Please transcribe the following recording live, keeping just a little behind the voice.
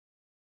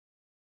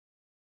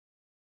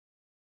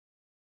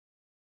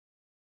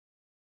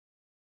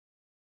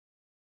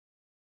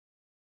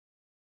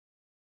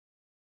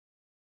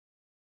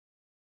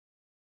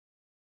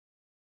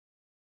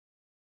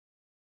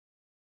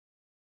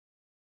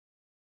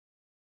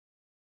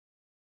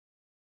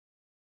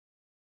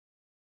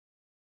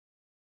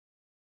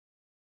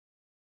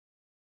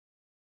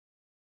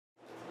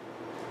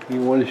You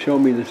want to show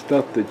me the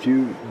stuff that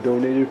you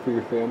donated for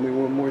your family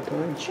one more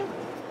time? Sure.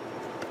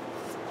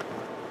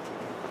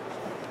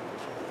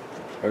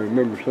 I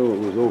remember some of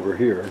it was over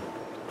here.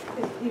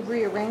 He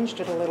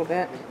rearranged it a little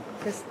bit.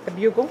 This is the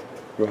bugle.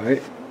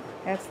 Right.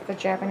 That's the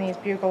Japanese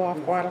bugle off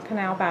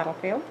Guadalcanal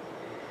battlefield.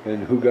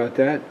 And who got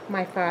that?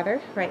 My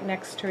father, right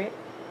next to it.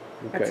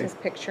 That's Okay. his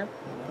picture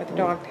with the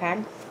dog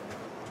tag.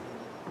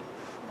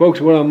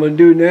 Folks, what I'm going to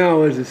do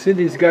now is,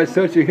 Cyndy's got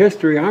such a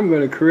history, I'm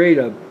going to create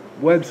a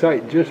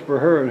website just for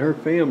her and her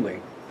family.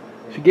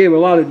 She gave a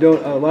lot of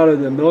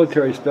the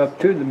military stuff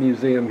to the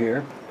museum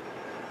here.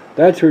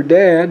 That's her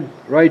dad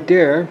right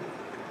there.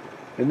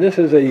 And this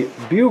is a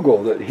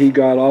bugle that he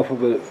got off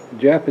of a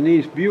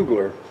Japanese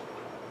bugler.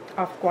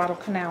 Off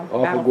Guadalcanal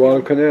Off battlefield. of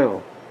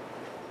Guadalcanal.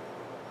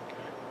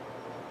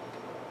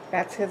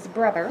 That's his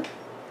brother,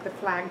 the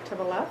flag to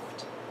the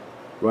left.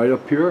 Right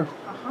up here?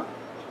 Uh-huh.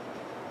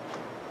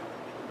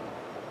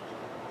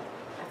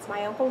 That's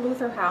my Uncle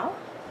Luther Howell.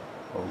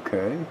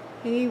 Okay.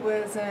 He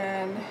was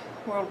in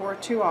World War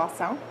II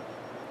also.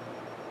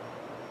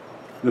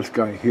 This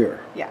guy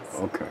here? Yes.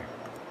 Okay.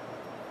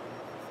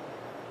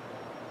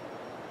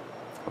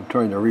 I'm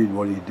trying to read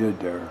what he did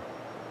there.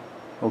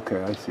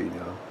 Okay, I see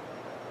now.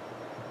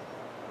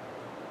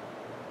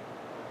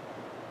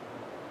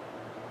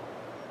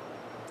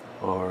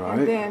 All right.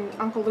 And then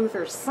Uncle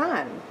Luther's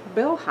son,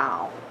 Bill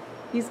Howell,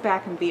 he's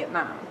back in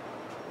Vietnam.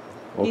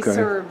 Okay. He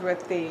served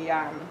with the,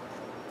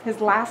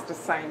 his last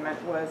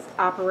assignment was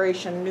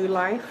Operation New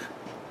Life,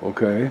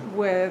 Okay.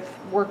 with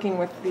working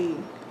with the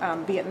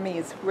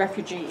Vietnamese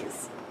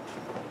refugees.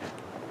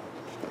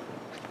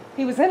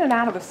 He was in and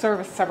out of the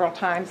service several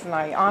times, and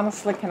I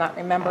honestly cannot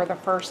remember the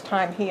first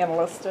time he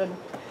enlisted,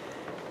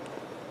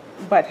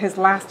 but his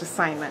last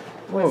assignment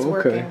was Oh,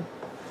 okay. working.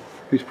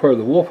 He's part of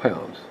the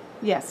Wolfhounds.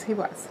 Yes, he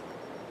was.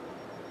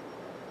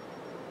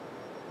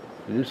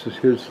 And this is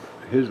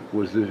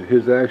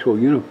his actual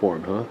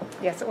uniform, huh?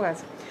 Yes, it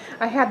was.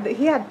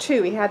 He had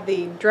two. He had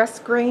the dress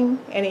green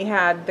and he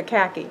had the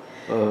khaki.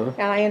 Uh-huh.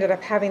 And I ended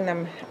up having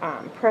them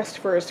pressed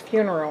for his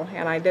funeral,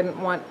 and I didn't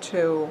want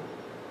to,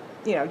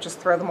 just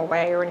throw them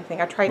away or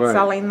anything. I tried Right.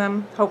 selling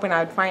them, hoping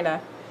I'd find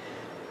a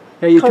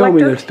Hey, you told me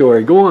collector. this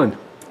story. Go on.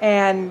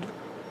 And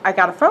I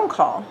got a phone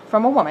call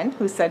from a woman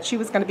who said she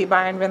was going to be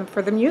buying them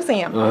for the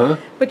museum. Uh-huh.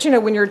 But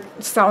when you're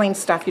selling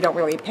stuff, you don't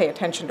really pay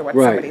attention to what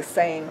Right. somebody's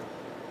saying.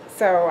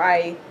 So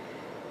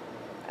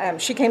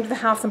she came to the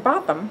house and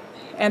bought them.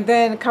 And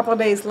then a couple of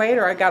days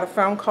later, I got a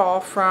phone call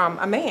from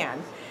a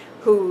man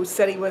who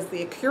said he was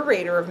the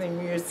curator of the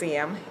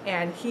museum,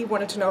 and he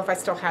wanted to know if I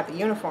still had the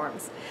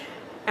uniforms.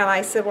 And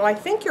I said, well, I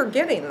think you're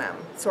getting them.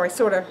 So I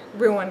sort of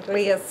ruined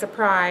Leah's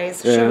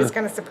surprise. She Yeah. was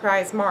going to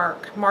surprise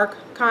Mark. Mark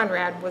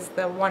Conrad was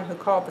the one who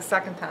called the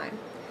second time.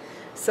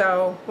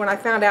 So when I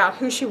found out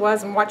who she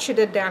was and what she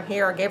did down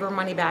here, I gave her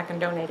money back and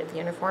donated the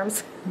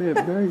uniforms. Man,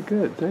 very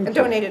good. Thank And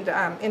you.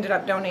 ended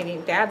up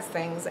donating Dad's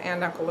things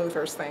and Uncle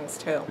Luther's things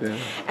too. Yeah.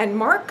 And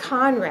Mark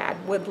Conrad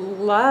would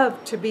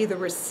love to be the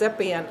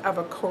recipient of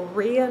a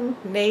Korean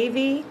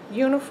Navy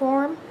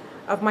uniform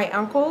of my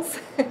uncle's.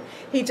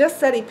 He just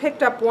said he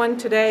picked up one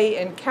today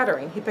in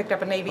Kettering. He picked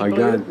up a navy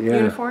blue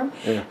uniform.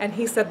 Yeah. And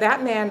he said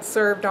that man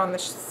served on the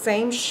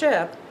same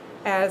ship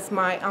as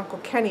my Uncle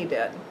Kenny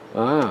did.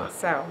 Ah,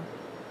 So,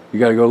 you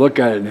got to go look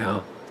at it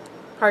now.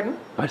 pardon?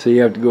 I say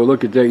you have to go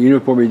look at that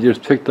uniform you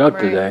just picked up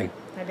Right. today.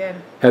 I did.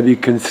 Have you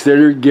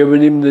considered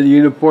giving him the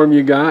uniform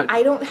you got?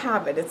 I don't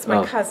have it. It's my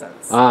Oh.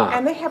 cousins. Ah.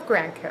 And they have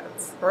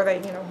grandkids. Or they,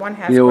 one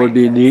has You know what would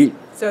be grandkids. neat?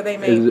 So they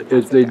may Is pass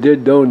if it they down.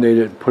 did donate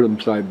it, put them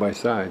side by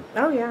side.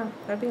 Oh yeah,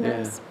 that'd be Yeah.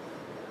 nice.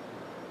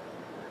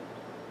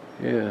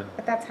 Yeah.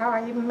 But that's how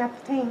I even met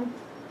the team.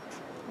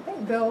 I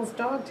think Bill's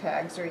dog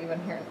tags are even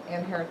here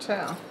in here too.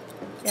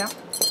 Yeah.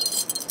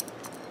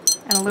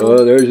 And a little.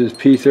 Oh, there's his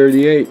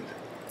P38.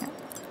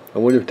 I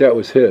wonder if that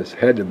was his.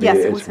 Had to be. Yes,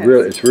 it was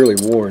his. It's really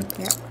worn.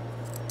 Yeah.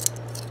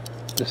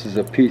 This is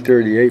a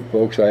P38,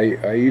 folks.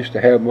 I used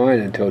to have mine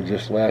until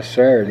just last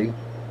Saturday.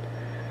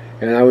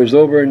 And I was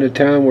over in the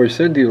town where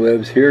Cyndy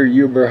lives, here,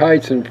 Huber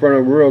Heights, in front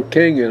of Rural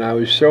King, and I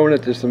was showing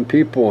it to some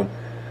people, and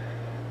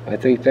I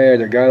think they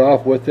either got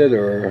off with it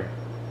or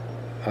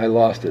I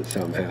lost it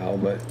somehow.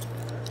 But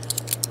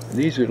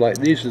these are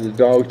the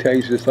dog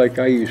tags just like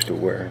I used to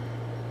wear.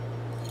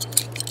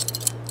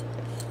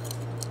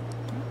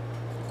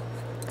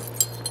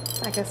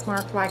 I guess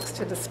Mark likes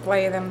to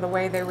display them the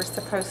way they were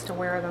supposed to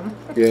wear them.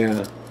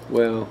 Yeah,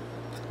 well,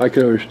 I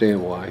can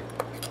understand why.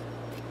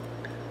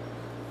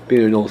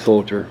 Being an old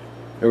soldier,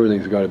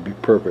 everything's got to be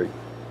perfect.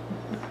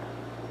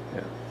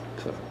 Yeah,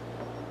 so.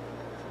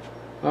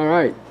 All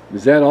right,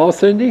 is that all,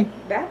 Cyndy?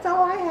 That's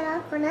all I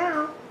have for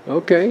now.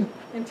 Okay.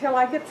 Until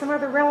I get some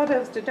other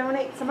relatives to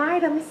donate some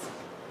items.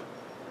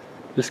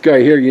 This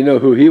guy here, you know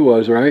who he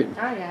was, right?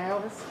 Oh yeah,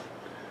 Elvis.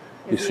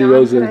 You Is he see on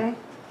those today?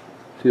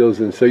 See those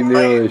insignia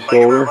on his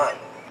shoulder?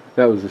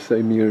 That was the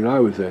same unit I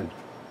was in.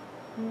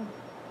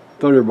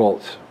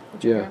 Thunderbolts.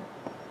 Yeah.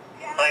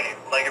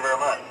 Thank you very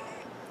much.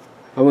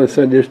 I'm going to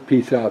send this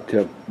piece out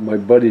to my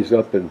buddies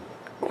up in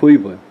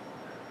Cleveland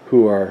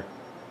who are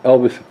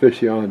Elvis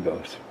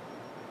aficionados.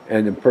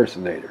 and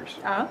impersonators.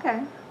 Oh,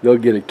 okay. They'll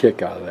get a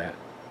kick out of that.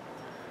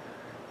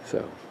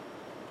 So.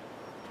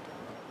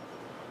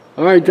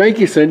 All right, thank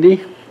you,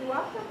 Cyndy.